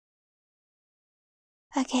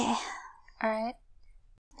Okay, Alright.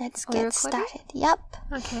 let's Are we get recording? started. Yep.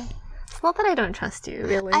 Okay. It's not that I don't trust you,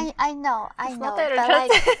 really. I know, It's know. not that I But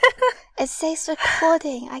don't trust it says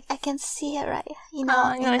recording. I can see it, right?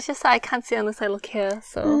 No, it's just that I can't see unless I look here,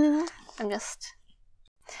 so I'm just...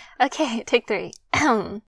 Okay, take 3.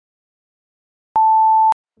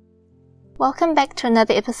 Welcome back to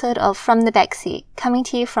another episode of From the Backseat, coming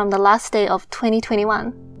to you from the last day of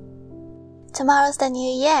 2021. Tomorrow's the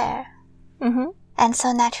new year. Mm-hmm. And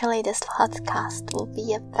so naturally this podcast will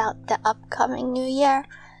be about the upcoming new year.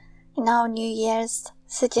 New Year's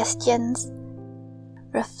suggestions,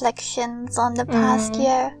 reflections on the past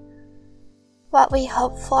year, what we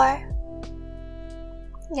hope for.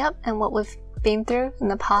 Yep, and what we've been through in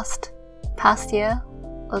the past year,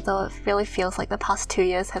 although it really feels like the past 2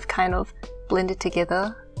 years have kind of blended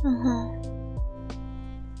together.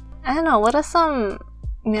 I don't know, what are some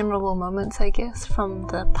memorable moments, I guess, from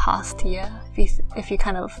the past year, if you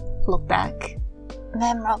kind of look back?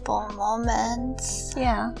 Memorable moments.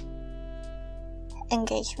 Yeah.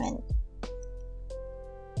 Engagement.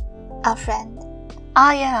 Our friend.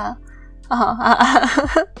 Ah, yeah.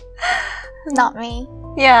 Not me.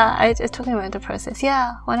 Yeah, it took me a moment to process.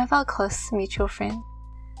 Yeah, one of our close mutual friends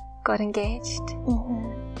got engaged.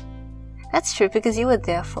 That's true, because you were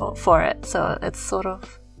there for it, so it's sort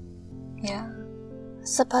of, yeah.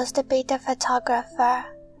 Supposed to be the photographer,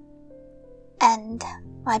 and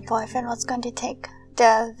my boyfriend was going to take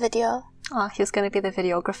the video. Oh, he was going to be the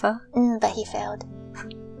videographer. But he failed.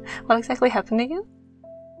 What exactly happened again?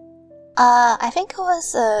 I think it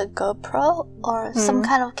was a GoPro or some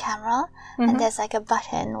kind of camera, and there's like a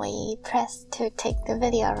button we press to take the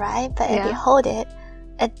video, right? But if you hold it,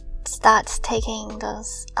 it starts taking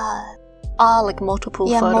those like multiple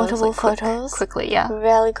photos. Quickly, yeah.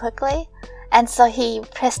 Really quickly. And so he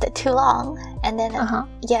pressed it too long, and then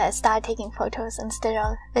it started taking photos instead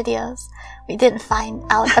of videos. We didn't find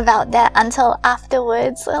out about that until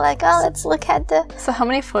afterwards. We're like, oh, let's look at the... So how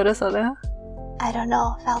many photos are there? I don't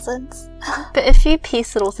know, thousands. But if you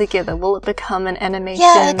piece it all together, will it become an animation?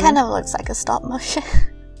 Yeah, it kind of looks like a stop motion.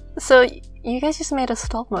 So you guys just made a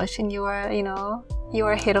stop motion. You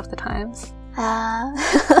were ahead of the times.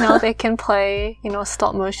 Now they can play,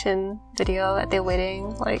 stop motion video at their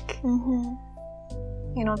wedding, like,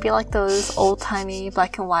 be like those old-timey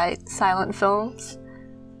black and white silent films.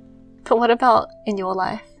 But what about in your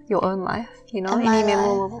life, your own life, any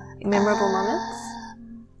memorable moments?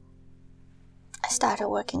 I started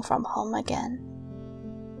working from home again.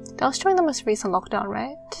 That was during the most recent lockdown,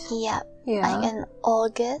 right? Yep. Yeah. Like in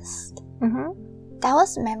August. That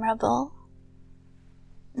was memorable.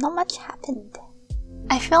 Not much happened.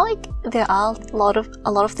 I feel like there are a lot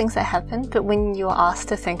of things that happen, but when you're asked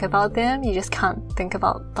to think about them, you just can't think of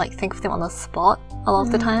them on the spot a lot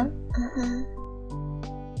of the time.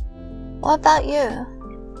 What about you?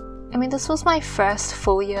 I mean, this was my first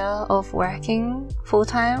full year of working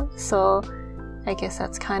full-time, so I guess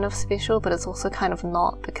that's kind of special, but it's also kind of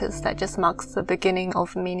not, because that just marks the beginning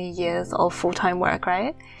of many years of full-time work,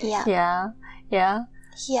 right? Yeah. Yeah.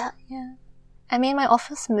 I mean, my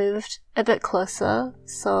office moved a bit closer,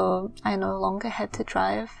 so I no longer had to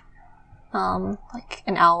drive like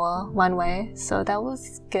an hour one way, so that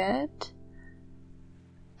was good.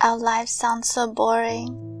 Our lives sound so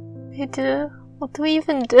boring. They do. What do we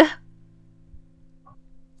even do?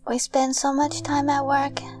 We spend so much time at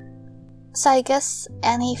work. So I guess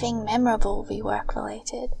anything memorable will be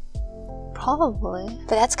work-related. Probably.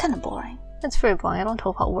 But that's kind of boring. It's very boring. I don't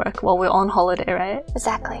talk about work while we're on holiday, right?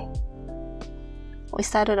 Exactly. We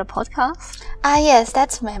started a podcast. Ah, yes,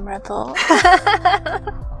 that's memorable.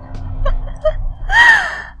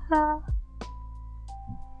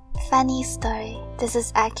 Funny story. This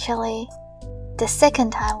is actually the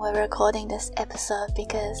second time we're recording this episode,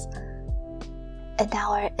 because an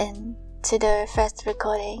hour into the first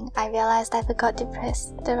recording, I realized I forgot to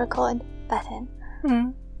press the record button.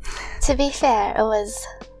 To be fair, it was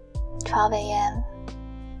 12 a.m.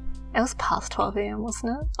 It was past 12 a.m,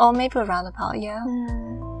 wasn't it? Or maybe around about, yeah.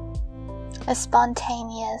 A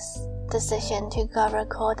spontaneous decision to go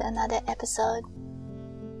record another episode.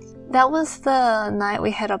 That was the night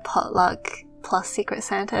we had a potluck plus Secret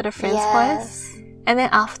Santa at a friend's place. And then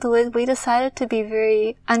afterwards, we decided to be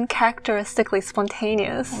very uncharacteristically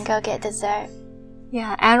spontaneous. And go get dessert.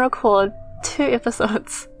 Yeah, and record 2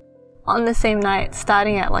 episodes on the same night,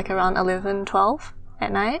 starting at like around 11, 12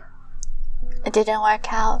 at night. It didn't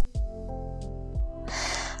work out.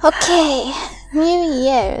 Okay, New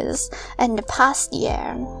Year's and the past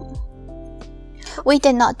year. We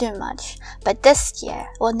did not do much, but this year,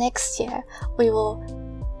 or next year, we will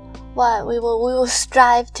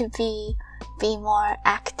strive to be be more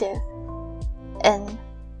active in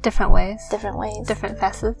different ways. Different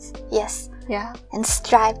facets. Yes. Yeah. And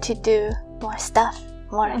strive to do more stuff,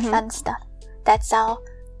 more fun stuff. That's our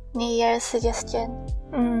New Year's suggestion.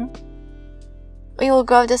 We will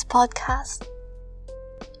grow this podcast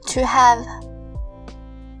to have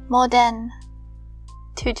more than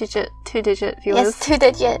two-digit viewers. Yes,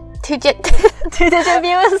 two-digit two-digit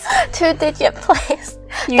viewers. Two-digit plays.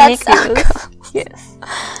 Unique viewers. Yes.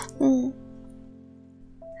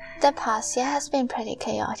 The past year has been pretty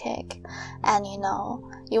chaotic, and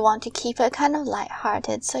you want to keep it kind of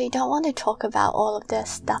lighthearted, so you don't want to talk about all of the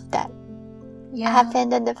stuff that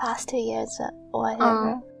happened in the past 2 years or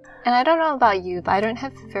whatever. And I don't know about you, but I don't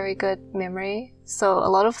have very good memory, so a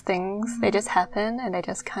lot of things, they just happen and they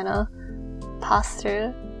just kind of pass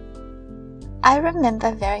through. I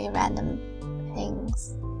remember very random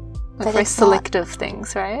things. Like very selective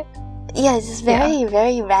things, right? Yeah, it's just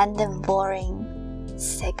very random, boring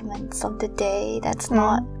segments of the day that's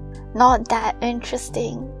not that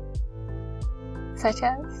interesting. Such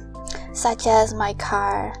as my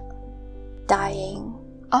car dying.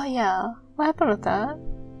 Oh yeah, what happened with that?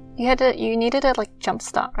 You needed a jump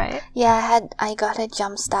start, right? Yeah, I got it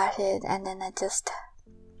jump started, and then I just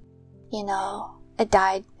it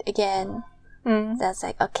died again. That's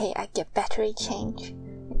like, okay, I get battery change.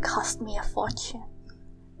 It cost me a fortune.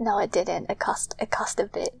 No, it didn't. It cost a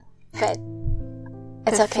bit, but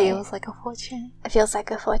it's okay. It feels like a fortune. It feels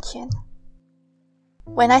like a fortune.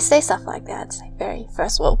 When I say stuff like that, it's like very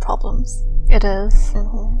first world problems. It is.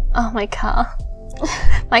 Oh, my car.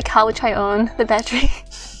 My car, which I own, the battery.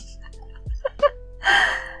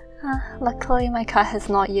 Luckily, my car has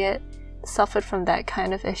not yet suffered from that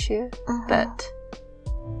kind of issue. But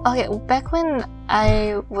okay, back when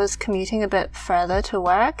I was commuting a bit further to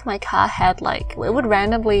work, my car had it would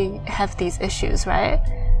randomly have these issues, right?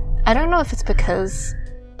 I don't know if it's because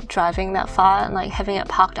driving that far and having it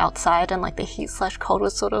parked outside and the heat/cold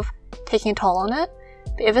was sort of taking a toll on it.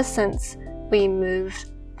 But ever since we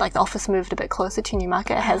moved, the office moved a bit closer to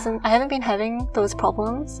Newmarket, I haven't been having those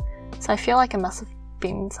problems. So I feel like it must have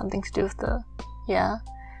been something to do with the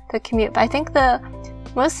commute. But I think the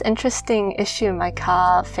most interesting issue my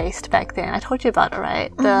car faced back then, I told you about it,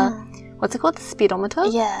 right? What's it called? The speedometer?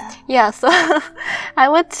 Yeah. Yeah, so I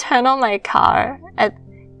would turn on my car at,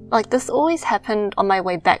 this always happened on my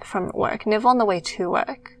way back from work, never on the way to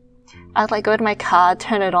work. I'd go to my car,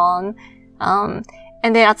 turn it on,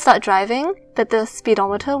 and then I'd start driving, but the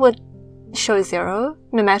speedometer would show 0,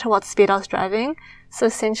 no matter what speed I was driving. So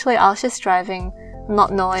essentially, I was just driving,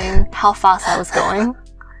 not knowing how fast I was going.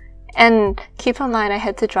 And keep in mind, I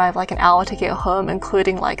had to drive an hour to get home,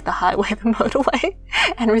 including the highway, the motorway,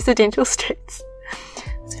 and residential streets.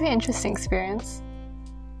 It's a very interesting experience.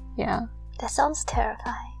 Yeah. That sounds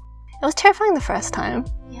terrifying. It was terrifying the first time.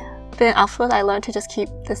 Yeah. But then afterwards, I learned to just keep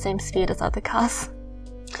the same speed as other cars.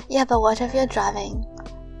 Yeah, but what if you're driving?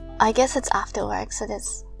 I guess it's after work, so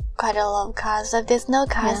there's quite a lot of cars. So if there's no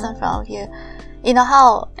cars in front of you, you know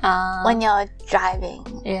how when you're driving,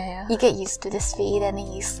 you get used to the speed and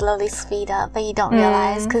then you slowly speed up, but you don't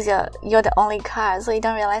realize because you're the only car, so you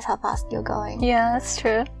don't realize how fast you're going. Yeah, that's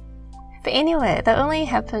true. But anyway, that only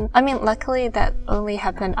happened, luckily that only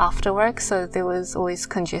happened after work, so there was always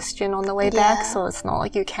congestion on the way back, so it's not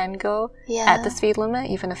like you can go at the speed limit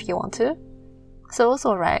even if you want to. So it was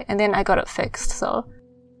alright, and then I got it fixed, so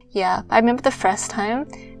yeah. I remember the first time,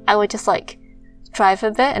 I would just drive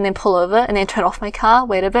a bit and then pull over and then turn off my car,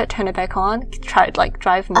 wait a bit, turn it back on, try to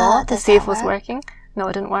drive more to see if it was working. No,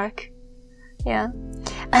 it didn't work. Yeah.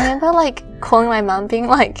 I remember calling my mum being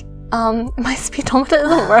my speedometer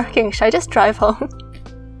isn't working, should I just drive home?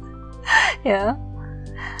 Yeah.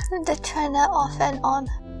 The turn it off and on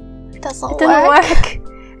doesn't work. It didn't work.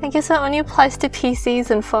 I guess that only applies to PCs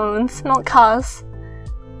and phones, not cars.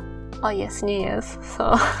 Oh yes, New Year's,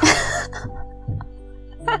 so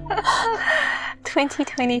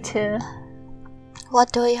 2022.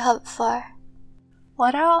 What do we hope for?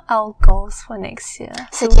 What are our goals for next year?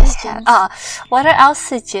 Suggestions. What are our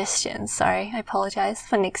suggestions? Sorry, I apologize.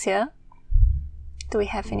 For next year, do we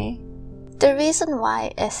have any? The reason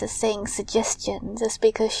why S is saying suggestions is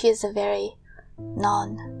because she is a very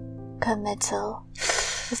non-committal.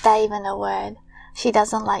 Is that even a word? She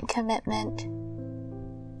doesn't like commitment.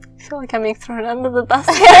 I feel like I'm being thrown under the bus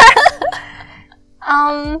here.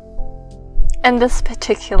 In this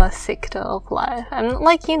particular sector of life, I'm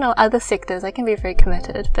other sectors, I can be very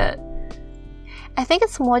committed, but I think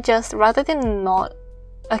it's more just, rather than part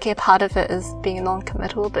of it is being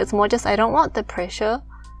non-committal, but it's more just I don't want the pressure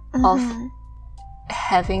of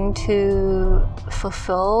having to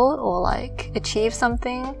fulfill or like achieve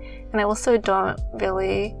something, and I also don't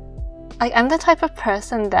really I'm the type of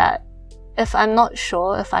person that if I'm not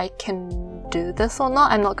sure if I can do this or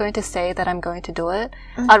not, I'm not going to say that I'm going to do it.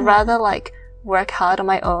 I'd rather like work hard on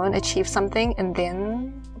my own, achieve something, and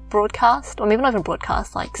then broadcast, or maybe not even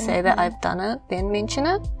broadcast, like say that I've done it, then mention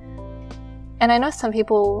it. And I know some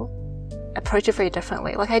people approach it very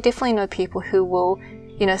differently. Like I definitely know people who will,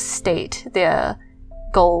 you know, state their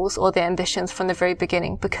goals or their ambitions from the very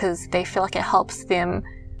beginning because they feel like it helps them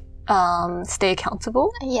stay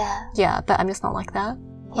accountable. Yeah, but I'm just not like that.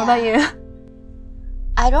 What about you?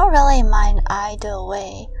 I don't really mind either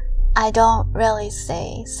way. I don't really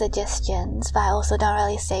say suggestions, but I also don't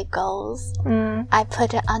really say goals. I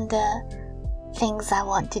put it under things I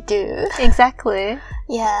want to do. Exactly.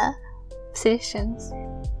 Yeah. Suggestions.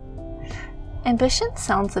 Ambition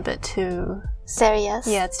sounds a bit too serious.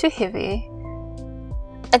 Yeah, it's too heavy.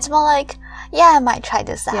 It's more like, yeah, I might try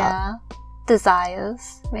this out. Yeah.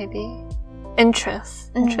 Desires, maybe.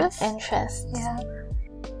 Interests. Interests. Yeah.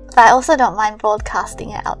 But I also don't mind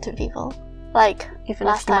broadcasting it out to people. Like, even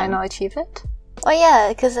if you might not achieve it? Oh yeah,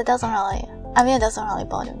 because it doesn't really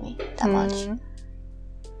bother me that much.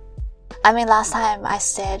 I mean, last time I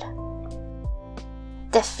said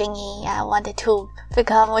the thingy I wanted to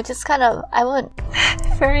become, which is kind of, I wouldn't...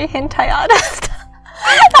 Furry hentai artist.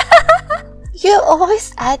 You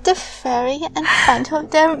always add the furry in front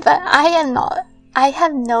of them, but I am not. I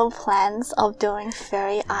have no plans of doing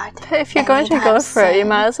furry art. But if you're going to go for it, you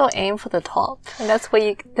might as well aim for the top. And that's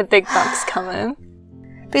where the big bucks come in.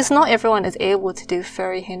 Because not everyone is able to do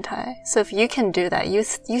furry hentai. So if you can do that, you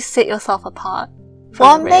set yourself apart from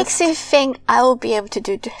What the makes rest. you think I will be able to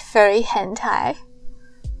do furry hentai?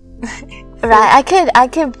 Right, I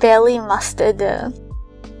could barely muster get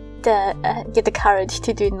the courage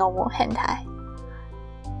to do normal hentai.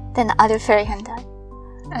 Then other furry hentai.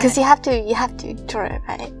 Because you have to draw it,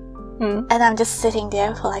 right? And I'm just sitting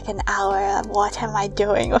there for like an hour. What am I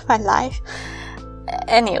doing with my life?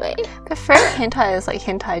 Anyway. The furry hentai is like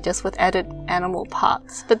hentai just with added animal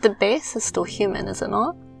parts. But the base is still human, is it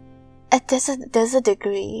not? There's a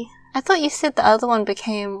degree. I thought you said the other one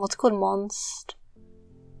became, what's it called, monst?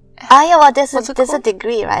 Oh yeah, well there's a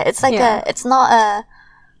degree, right? It's like it's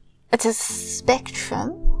a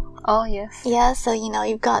spectrum. Oh, yes. Yeah, so, you know,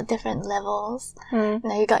 you've got different levels. You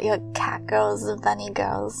know, you got your cat girls, the bunny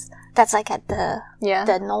girls. That's like at the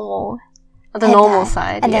normal... The normal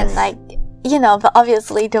side, and then, like, you know, but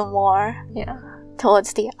obviously the more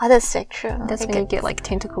towards the other spectrum. That's when you get, like,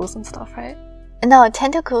 tentacles and stuff, right? No,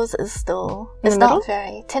 tentacles is still... It's not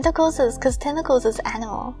very... Tentacles is... Because tentacles is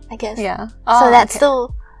animal, I guess. Yeah. So that's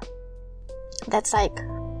still... That's, like...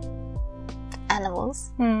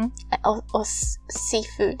 animals. Or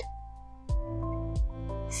seafood.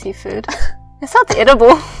 Seafood. It sounds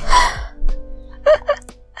edible.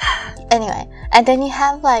 Anyway, and then you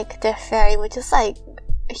have like the fairy, which is like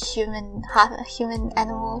half a human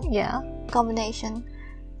animal combination.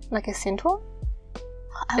 Like a centaur?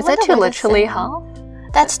 Is that too literally half?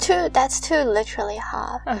 That's too literally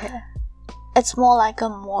half. Okay. It's more like a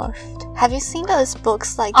morphed. Have you seen those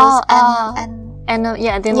books like this? And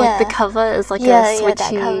then like the cover is like a switchy. That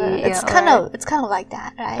cover. It's kind of like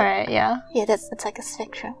that, right? Right, yeah. Yeah, it's like a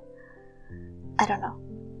spectrum. I don't know.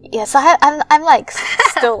 Yeah, so I'm like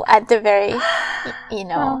still at the very, you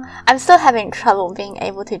know, I'm still having trouble being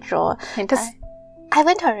able to draw because I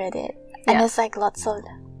went on Reddit and there's like lots of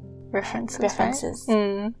references,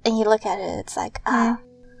 right? And you look at it, it's like well,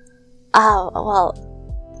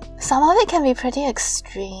 some of it can be pretty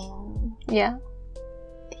extreme. Yeah.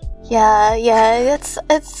 Yeah, it's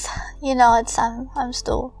you know, it's I'm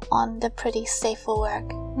still on the pretty safe for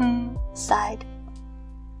work side.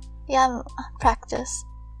 Yeah, I'm practice.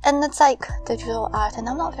 And it's like digital art and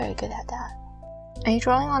I'm not very good at that. Are you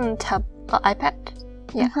drawing on iPad?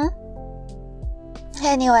 Yeah.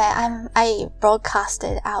 Anyway, I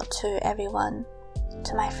broadcasted out to everyone,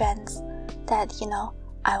 to my friends, that, you know,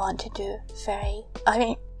 I want to do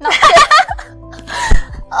not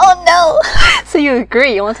oh no! So you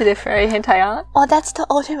agree you want to do furry hentai art? Well, that's the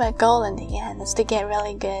ultimate goal in the end, is to get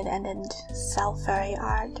really good and then sell furry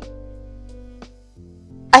art.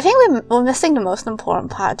 I think we're missing the most important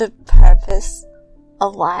part, the purpose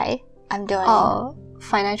of why I'm doing it.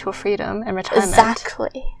 Financial freedom and retirement.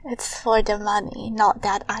 Exactly. It's for the money, not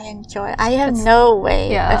that I enjoy. I have no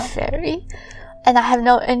way a fairy, and I have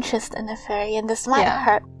no interest in a fairy, and this might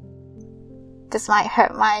hurt. This might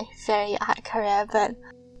hurt my fairy art career, but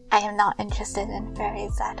I am not interested in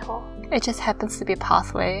fairies at all. It just happens to be a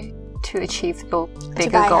pathway to achieve your bigger to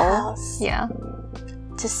buy goal. A house. Yeah.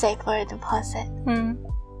 to save for a deposit.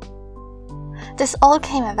 This all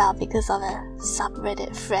came about because of a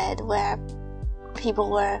subreddit thread where people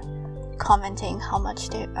were commenting how much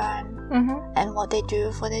they earn and what they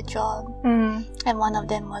do for their job. And one of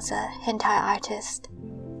them was a hentai artist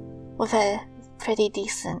with a pretty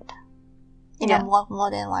decent,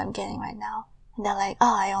 more than what I'm getting right now. And they're like,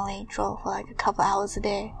 oh, I only draw for like a couple hours a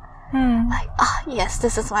day. Like, yes,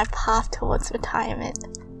 this is my path towards retirement.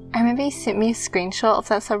 I remember you sent me a screenshot of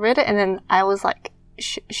that subreddit, and then I was like,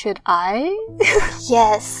 should I?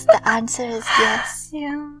 Yes, the answer is yes.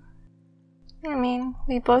 Yeah. I mean,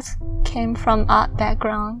 we both came from art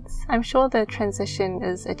backgrounds. I'm sure the transition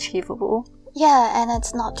is achievable. Yeah, and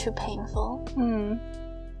it's not too painful.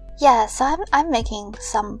 Yeah, so I'm making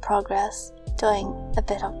some progress, doing a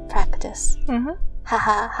bit of practice.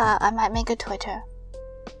 I might make a Twitter.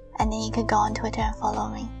 And then you could go on Twitter and follow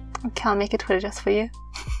me. Okay, I'll make a Twitter just for you.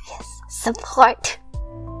 Yes, support!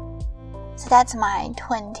 So that's my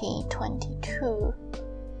 2022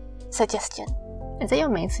 suggestion. Is that your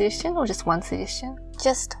main suggestion or just one suggestion?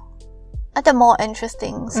 Just the more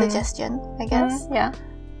interesting suggestion, I guess. Yeah.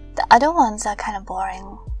 The other ones are kind of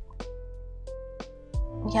boring.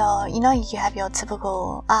 You have your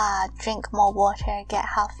typical drink more water, get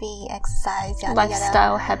healthy, exercise, yada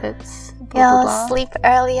lifestyle yada. Habits, blah, blah, blah. Sleep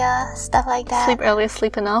earlier, stuff like that. Sleep earlier,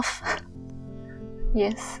 sleep enough.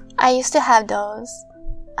 Yes. I used to have those,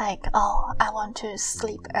 like, I want to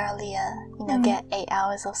sleep earlier, get 8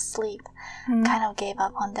 hours of sleep. Kind of gave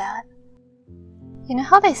up on that. You know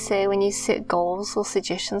how they say when you set goals or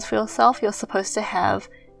suggestions for yourself, you're supposed to have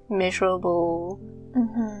measurable,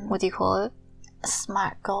 what do you call it?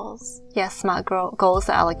 Smart goals. Yeah, smart goals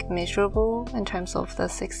that are like measurable in terms of the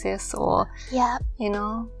success or,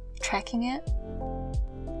 tracking it.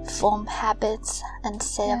 Form habits and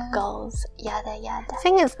set of goals, yada yada. The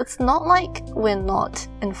thing is, it's not like we're not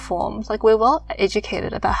informed. Like, we're well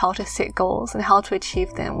educated about how to set goals and how to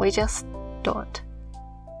achieve them. We just don't.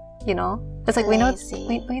 It's like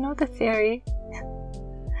Lazy. we know the theory.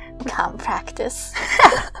 Can't practice.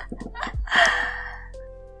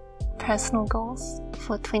 Personal goals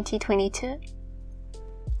for 2022?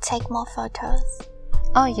 Take more photos.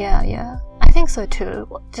 Oh yeah. I think so too.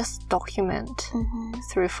 Just document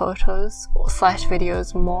through photos /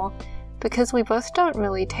 videos more, because we both don't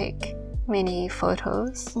really take many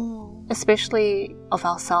photos, especially of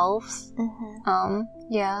ourselves.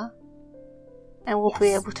 Yeah. And we'll be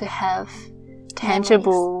able to have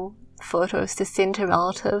tangible photos to send to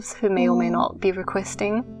relatives who may or may not be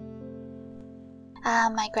requesting.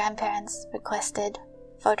 My grandparents requested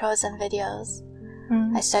photos and videos.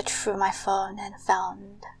 I searched through my phone and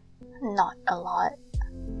found not a lot.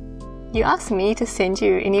 You asked me to send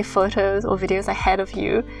you any photos or videos I had of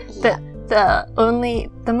you, Yeah. but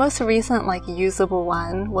the most recent usable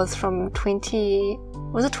one was from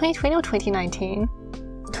was it 2020 or 2019?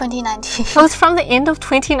 2019. It was from the end of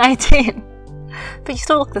 2019. But you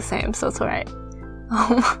still look the same, so it's alright.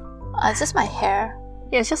 It's just my hair.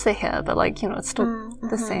 Yeah, it's just the hair, but it's still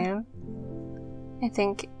the same. I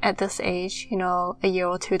think at this age, a year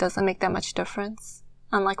or two doesn't make that much difference.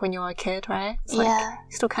 Unlike when you were a kid, right? It's you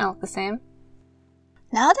still kind of look the same.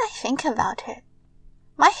 Now that I think about it,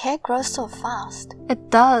 my hair grows so fast. It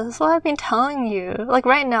does. What I've been telling you. Like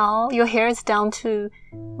right now, your hair is down to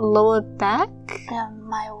lower back.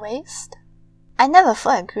 My waist. I never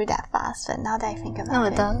thought it grew that fast, but now that I think about it. No,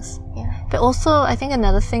 it does. Yeah. But also, I think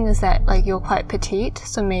another thing is that you're quite petite,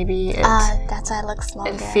 so maybe it... that's why it looks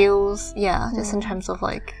longer. It feels, just in terms of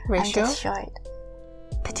ratio. I'm just short.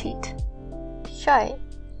 Petite. Short.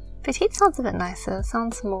 Petite sounds a bit nicer.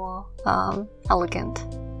 Sounds more elegant.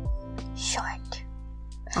 Short.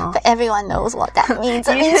 Oh. But everyone knows what that means.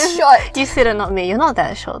 It means short. You said it, not me. You're not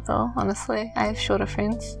that short though, honestly. I have shorter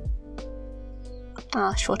friends.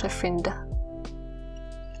 Shorter friend.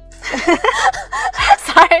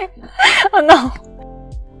 Sorry. Oh no.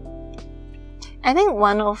 I think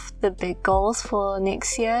one of the big goals for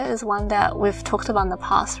next year is one that we've talked about in the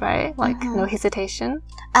past, right? No hesitation.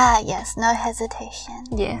 Yes, no hesitation.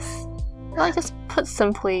 Yes. Just put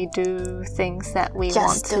simply, do things that we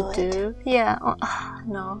just want to do. Yeah.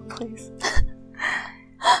 No, please.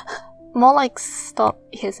 More stop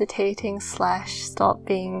hesitating / stop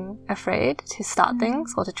being afraid to start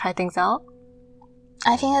things or to try things out.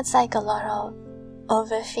 I think it's a lot of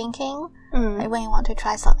overthinking. When you want to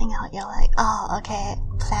try something out, you're like, oh, okay,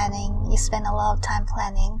 planning. You spend a lot of time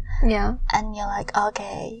planning. Yeah. And you're like,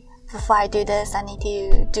 okay, before I do this, I need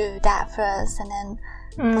to do that first. And then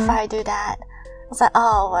before I do that, it's like,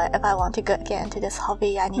 oh, if I want to get into this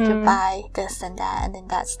hobby, I need to buy this and that. And then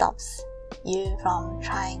that stops you from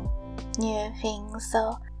trying new things.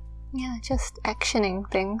 So yeah, just actioning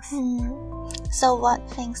things. So what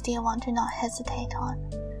things do you want to not hesitate on?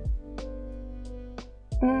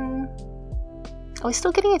 Are we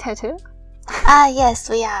still getting a tattoo? Yes,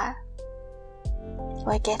 we are.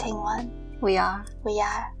 We're getting one. We are.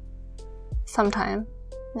 Sometime.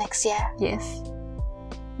 Next year. Yes.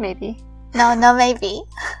 Maybe. No, maybe.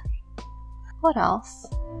 What else?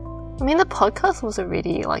 I mean, the podcast was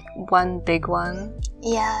already like one big one.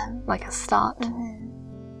 Yeah. Like a start.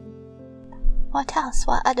 What else?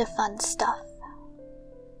 What other fun stuff?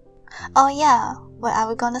 Oh yeah. Well, are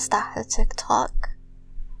we gonna start a TikTok?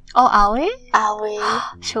 Oh, are we? Are we?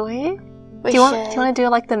 Should we? We do you want to do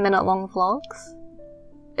like the minute-long vlogs?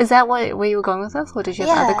 Is that where you were going with this, or did you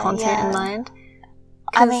have other content in mind?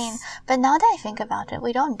 I mean, but now that I think about it,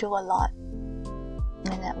 we don't do a lot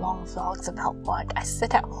minute-long vlogs about what I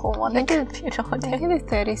sit at home on the computer all day. Maybe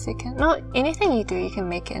 30 seconds. No, anything you do, you can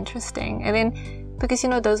make it interesting. And then, because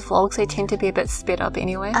those vlogs, they tend to be a bit sped up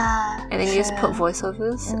anyway. And then you just put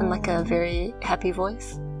voiceovers and like a very happy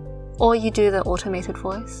voice. Or you do the automated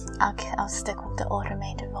voice. Okay, I'll stick with the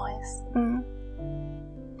automated voice.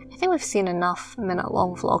 I think we've seen enough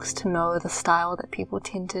minute-long vlogs to know the style that people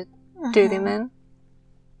tend to do them in.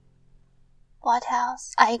 What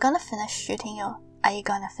else? Are you gonna finish editing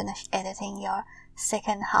your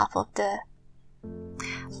second half of the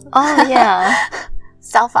Oh yeah.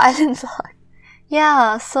 South Island vlog?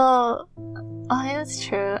 Yeah, so that's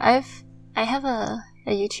true. I have a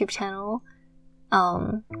YouTube channel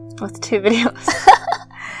with 2 videos.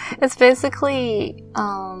 It's basically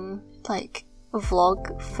like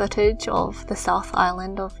vlog footage of the South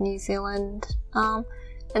Island of New Zealand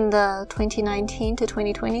in the 2019 to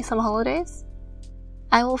 2020 summer holidays.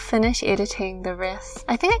 I will finish editing the rest.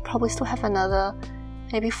 I think I probably still have another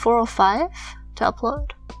maybe 4 or 5 to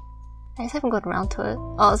upload. I just haven't gotten around to it.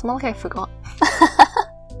 Oh, it's more like I forgot.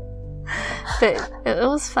 But it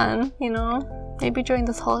was fun, maybe during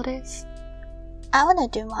these holidays. I want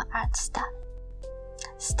to do more art stuff.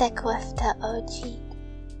 Stick with the OG.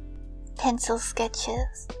 Pencil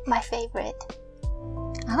sketches, my favorite.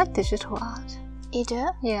 I like digital art. You do?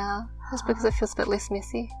 Yeah, just because it feels a bit less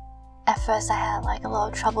messy. At first I had like a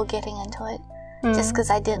lot of trouble getting into it, just because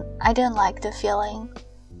I didn't like the feeling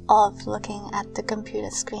of looking at the computer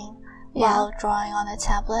screen while drawing on a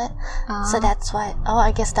tablet. So that's why,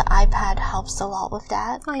 I guess the iPad helps a lot with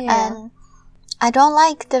that. Oh, yeah. And I don't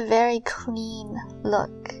like the very clean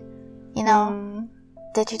look,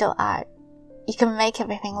 digital art. You can make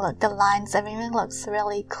everything look, the lines, everything looks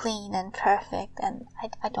really clean and perfect, and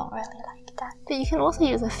I don't really like that. But you can also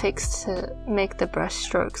use effects to make the brush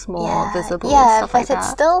strokes more visible and stuff like that. Yeah, but it's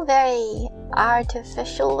still very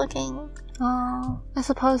artificial looking. Oh, I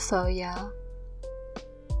suppose so, yeah.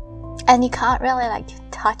 And you can't really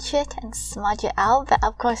touch it and smudge it out, but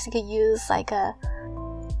of course you could use like a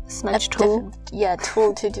smudge tool.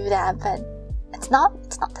 Tool to do that, but it's not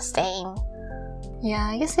the same. Yeah,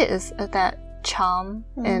 I guess it is that charm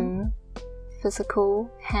in physical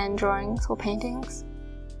hand drawings or paintings.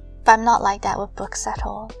 But I'm not like that with books at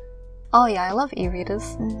all. Oh yeah, I love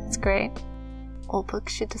e-readers. It's great. All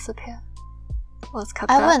books should disappear. Let's cut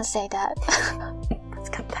that. I wouldn't say that. Let's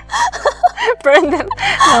cut that. Burn them.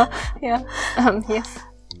 No, yeah. Yes.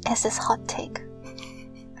 It's this hot take.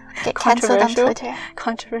 Get cancelled on Twitter.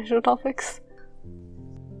 Controversial topics.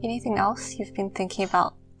 Anything else you've been thinking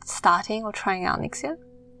about starting or trying out next year?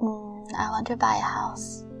 I want to buy a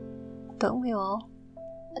house. Don't we all?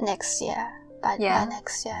 Next year. By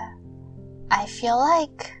next year. I feel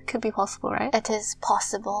like could be possible, right? It is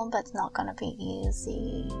possible, but it's not gonna be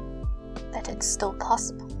easy. But it's still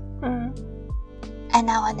possible. And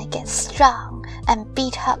I want to get strong and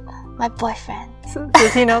beat up my boyfriend. So,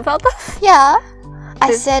 does he know about this? Yeah.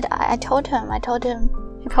 I told him.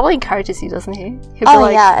 He probably encourages you, doesn't he? He'll be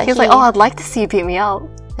like, he's like, I'd like to see you beat me up.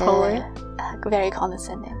 Probably. Very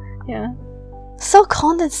condescending. Yeah. So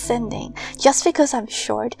condescending. Just because I'm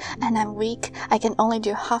short and I'm weak, I can only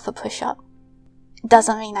do half a push-up.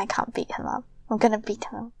 Doesn't mean I can't beat him up. I'm gonna beat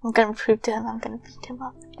him. I'm gonna prove to him I'm gonna beat him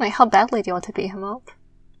up. Like, how badly do you want to beat him up?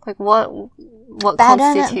 Like, what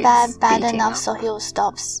constitutes bad enough so he'll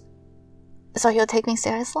stop. So he'll take me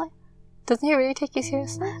seriously? Doesn't he really take you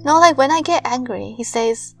seriously? No, like when I get angry, he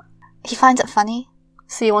says he finds it funny.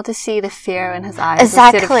 So you want to see the fear in his eyes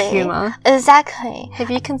instead of humor. Exactly. Have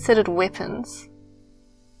you considered weapons?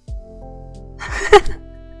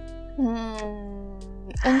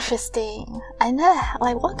 Interesting. I know,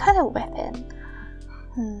 like, what kind of weapon?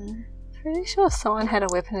 Pretty sure if someone had a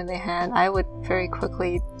weapon in their hand, I would very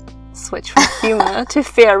quickly switch from humor to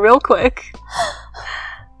fear real quick.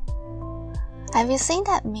 Have you seen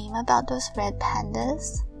that meme about those red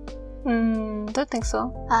pandas? Don't think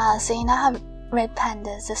so. So you know how red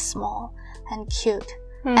pandas are small and cute,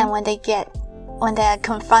 and when they are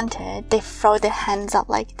confronted, they throw their hands up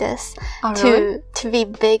like this to be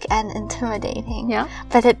big and intimidating. Yeah.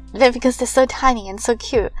 But because they're so tiny and so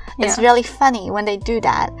cute, it's really funny when they do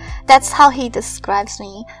that. That's how he describes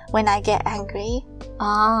me when I get angry.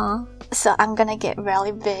 So I'm gonna get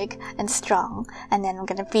really big and strong, and then I'm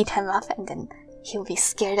gonna beat him up, and then he'll be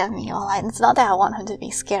scared of me. Or it's not that I want him to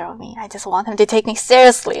be scared of me. I just want him to take me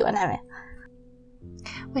seriously when I'm.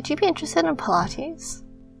 Would you be interested in Pilates?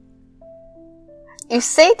 You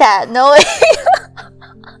say that knowing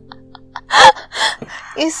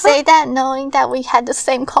you say that knowing that we had the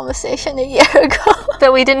same conversation a year ago.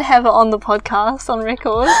 That we didn't have it on the podcast on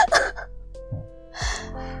record.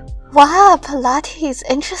 Wow, Pilates,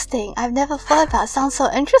 interesting. I've never thought about it. Sounds so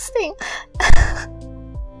interesting.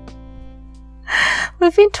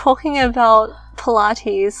 We've been talking about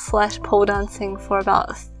Pilates / pole dancing for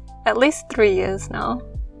about at least 3 years now.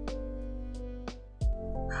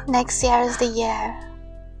 Next year is the year.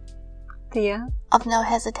 The year? Of no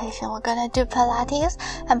hesitation. We're gonna do Pilates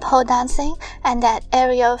and pole dancing and that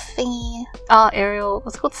aerial thingy. Aerial,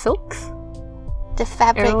 what's it called? Silks? The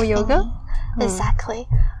fabric aerial thingy. Yoga? Exactly.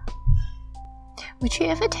 Would you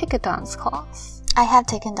ever take a dance class? I have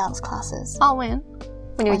taken dance classes. Oh, when?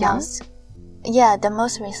 When you were young? Yeah, the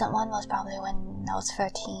most recent one was probably when I was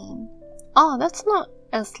 13. Oh, that's not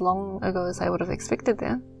as long ago as I would have expected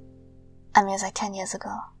then. I mean, it's like 10 years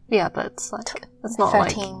ago. Yeah, but it's not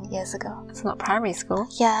 13 years ago. It's not primary school.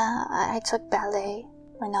 Yeah, I took ballet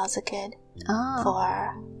when I was a kid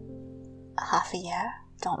for half a year.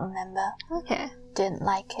 Don't remember. Okay. Didn't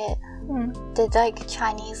like it. Did like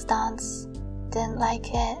Chinese dance. Didn't like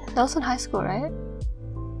it. That was in high school, right?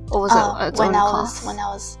 Or was it its own class? When I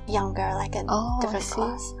was younger, like a different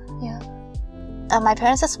class. Yeah. My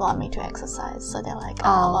parents just want me to exercise, so they're like,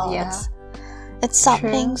 it's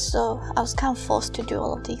something, so I was kind of forced to do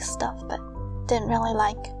all of these stuff, but didn't really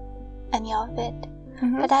like any of it.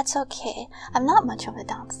 But that's okay. I'm not much of a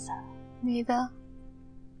dancer. Neither.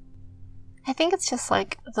 I think it's just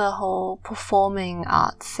like the whole performing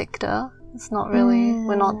arts sector. It's not really,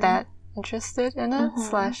 we're not that interested in it,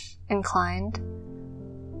 / inclined.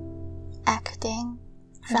 Acting,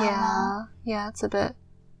 drama. Yeah, it's a bit,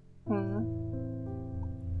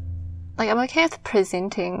 like I'm okay with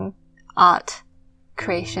presenting art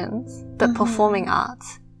creations, but performing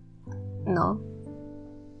arts, no.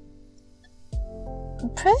 I'm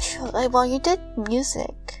pretty sure, you did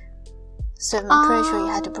music, so I'm pretty sure you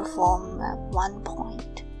had to perform at one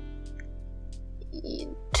point.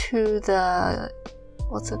 To the,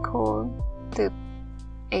 what's it called? The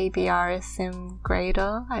ABRSM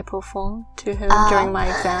grader, I performed to him during my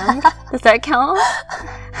exam. Does that count?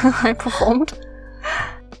 I performed.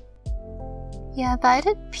 Yeah, but I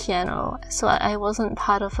did piano, so I wasn't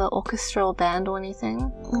part of an orchestral band or anything.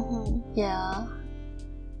 Yeah.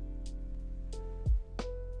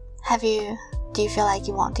 Do you feel like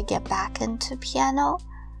you want to get back into piano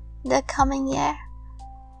the coming year?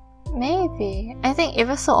 Maybe. I think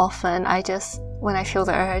ever so often, when I feel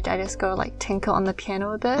the urge, I just go like tinker on the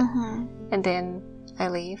piano a bit, and then I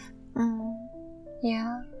leave.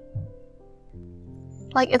 Yeah.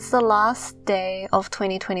 Like, it's the last day of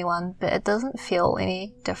 2021, but it doesn't feel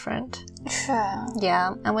any different. Sure.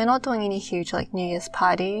 Yeah, and we're not doing any huge, like, New Year's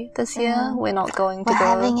party this year. We're not going to We're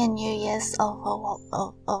having a New Year's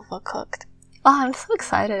overcooked. Oh, I'm so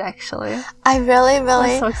excited, actually. I'm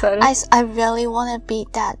so excited. I really want to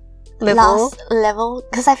beat that last level,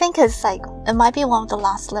 because I think it's like, it might be one of the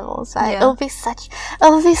last levels, right? Yeah. It would be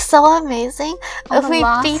so amazing if we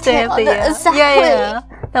beat it on the year. Exactly. Yeah.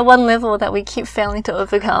 That one level that we keep failing to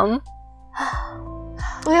overcome.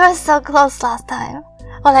 We were so close last time.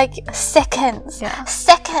 Or like seconds. Yeah.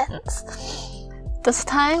 Seconds. This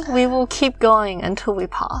time, we will keep going until we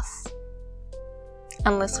pass.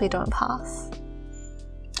 Unless we don't pass.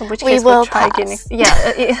 In which case, we'll try again.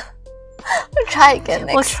 We'll try again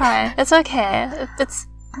next. We'll try. It's okay.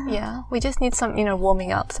 Yeah. We just need some,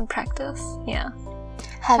 warming up, some practice. Yeah.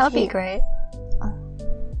 That would be great.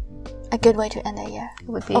 A good way to end the year. It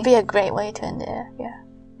would be. It would be a great way to end the year.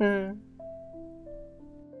 Yeah.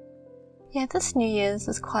 Yeah, this New Year's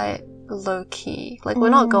is quite low-key. Like, we're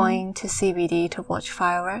not going to CBD to watch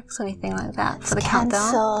fireworks or anything like that for the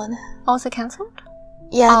countdown. Oh, is it cancelled?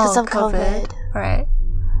 Yeah, because of COVID. Right.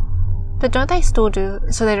 But don't they still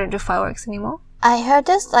so they don't do fireworks anymore? I heard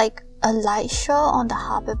there's like a light show on the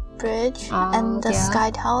Harbour Bridge and the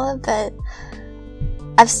Sky Tower, but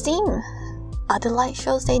I've seen other light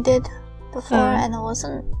shows they did before and it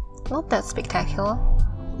wasn't not that spectacular.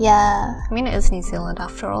 Yeah. I mean, it is New Zealand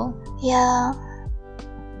after all. Yeah.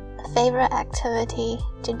 Favorite activity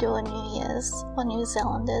to do on New Year's for New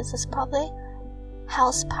Zealanders is probably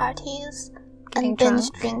house parties and binge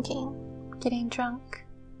drinking. Getting drunk.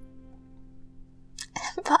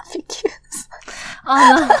 Barbecues.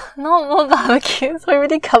 Oh no, not more barbecues. We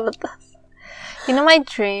already covered this. You know, my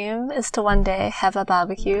dream is to one day have a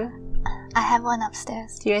barbecue. I have one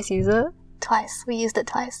upstairs. Do you guys use it? Twice. We used it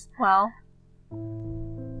twice. Wow.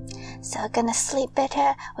 So we're gonna sleep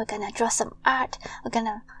better, we're gonna draw some art, we're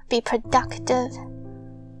gonna be productive,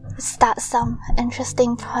 start some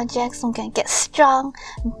interesting projects, I'm gonna get strong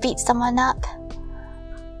and beat someone up.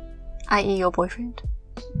 I.e. your boyfriend?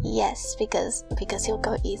 Yes, because he'll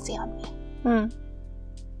go easy on me. Hmm.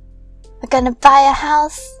 We're gonna buy a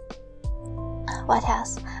house. What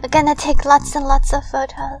else? We're gonna take lots and lots of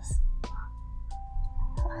photos.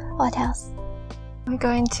 What else? We're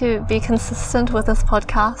going to be consistent with this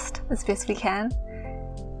podcast as best we can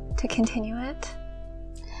to continue it.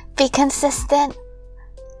 Be consistent.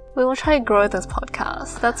 We will try to grow this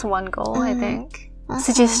podcast. That's one goal, I think.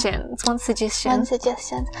 Suggestions. One suggestion. One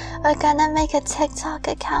suggestion. We're gonna make a TikTok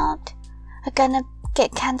account. We're gonna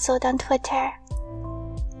get cancelled on Twitter.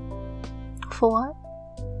 For what?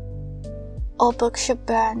 All books should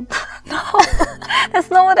burn. No,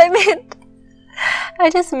 that's not what I meant. I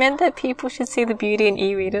just meant that people should see the beauty in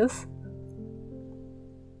e-readers.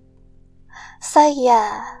 So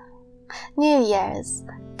yeah, New Year's,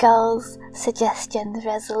 goals, suggestions,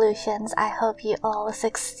 resolutions. I hope you all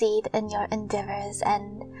succeed in your endeavors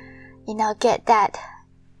and, get that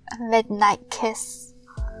midnight kiss.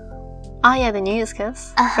 Oh yeah, the New Year's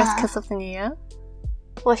kiss. First kiss of the New Year.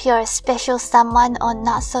 With your special someone or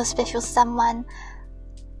not so special someone,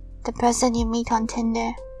 the person you meet on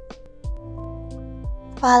Tinder.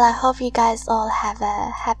 Well, I hope you guys all have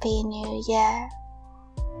a happy new year.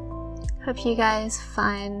 Hope you guys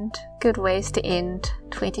find good ways to end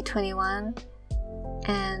 2021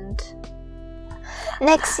 and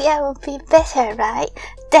next year will be better, right?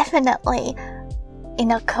 Definitely.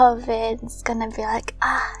 COVID is gonna be like,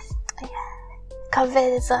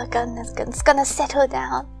 COVID is it's gonna settle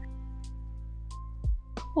down.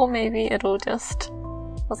 Or maybe it'll just,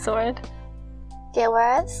 what's the word? Get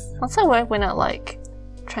worse? What's the word when it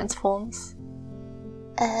transforms?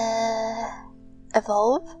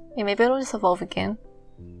 Evolve? Yeah, maybe it'll just evolve again.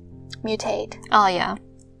 Mutate. Oh yeah.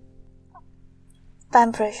 But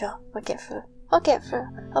I'm pretty sure we'll get through.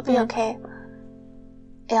 It'll be okay.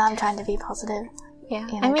 Yeah, I'm trying to be positive. Yeah,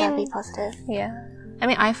 I gotta be positive. Yeah. I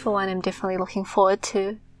mean, I for one am definitely looking forward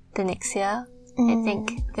to the next year. I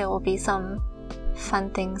think there will be some fun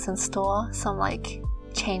things in store, some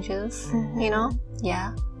changes,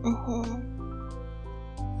 Yeah.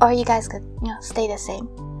 Or you guys could, stay the same.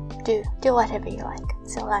 Do whatever you like.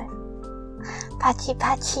 It's your life. Pachi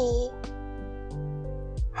pachi.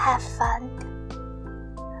 Have fun.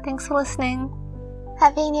 Thanks for listening.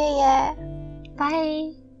 Happy New Year.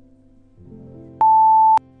 Bye.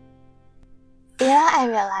 I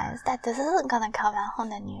realized that this isn't gonna come out on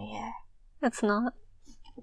the New Year. It's not.